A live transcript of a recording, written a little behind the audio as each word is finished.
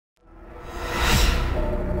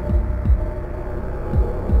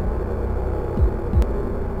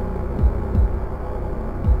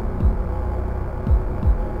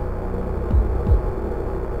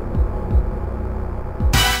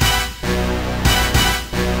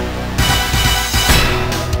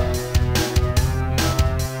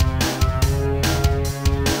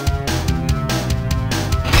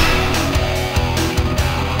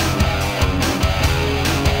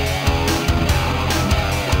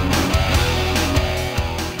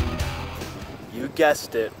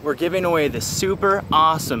guessed it, we're giving away this super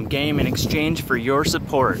awesome game in exchange for your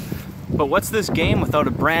support. But what's this game without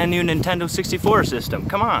a brand new Nintendo 64 system?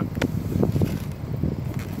 Come on.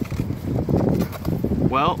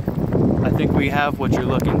 Well, I think we have what you're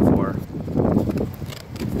looking for.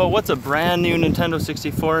 But what's a brand new Nintendo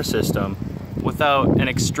 64 system without an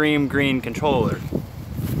extreme green controller?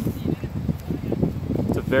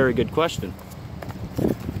 It's a very good question.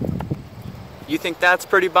 You think that's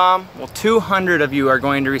pretty bomb? Well, 200 of you are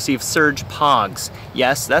going to receive Surge Pogs.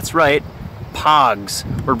 Yes, that's right, Pogs.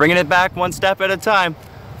 We're bringing it back one step at a time.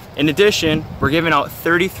 In addition, we're giving out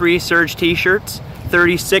 33 Surge t-shirts,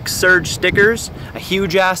 36 Surge stickers, a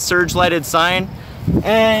huge ass Surge lighted sign,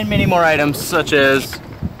 and many more items such as,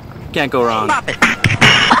 can't go wrong. Pop it.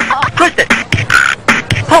 Twist it.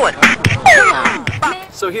 Pull it.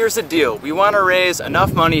 So here's the deal. We want to raise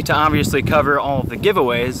enough money to obviously cover all of the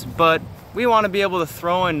giveaways, but we want to be able to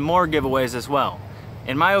throw in more giveaways as well.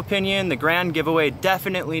 In my opinion, the grand giveaway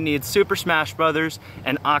definitely needs Super Smash Bros.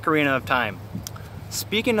 And Ocarina of Time.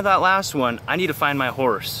 Speaking of that last one, I need to find my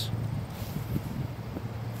horse.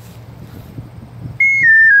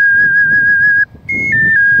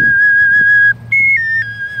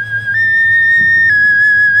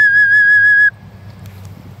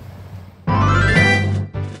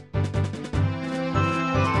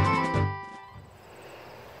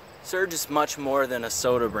 Surge is much more than a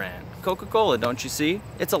soda brand. Coca-Cola, don't you see?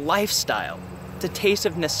 It's a lifestyle. It's a taste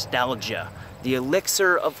of nostalgia, the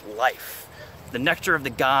elixir of life, the nectar of the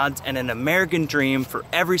gods, and an American dream for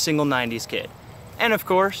every single 90s kid. And of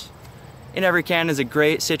course, in every can is a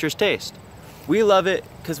great citrus taste. We love it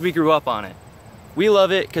because we grew up on it. We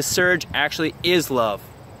love it because Surge actually is love.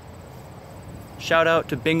 Shout out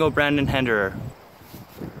to Bingo Brandon Henderer.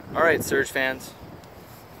 Alright, Surge fans,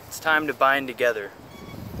 it's time to bind together.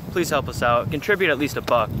 Please help us out. Contribute at least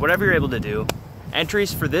 $1, whatever you're able to do.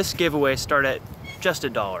 Entries for this giveaway start at just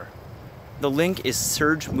 $1. The link is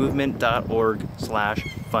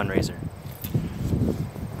surgemovement.org/fundraiser.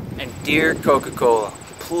 And dear Coca-Cola,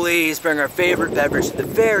 please bring our favorite beverage to the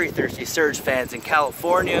very thirsty Surge fans in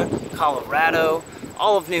California, Colorado,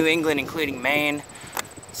 all of New England, including Maine,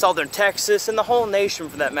 Southern Texas, and the whole nation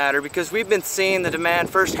for that matter, because we've been seeing the demand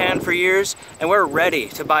firsthand for years, and we're ready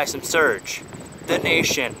to buy some Surge. The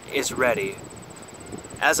nation is ready.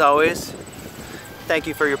 As always, thank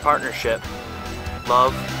you for your partnership.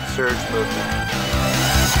 Love, Surge Movement.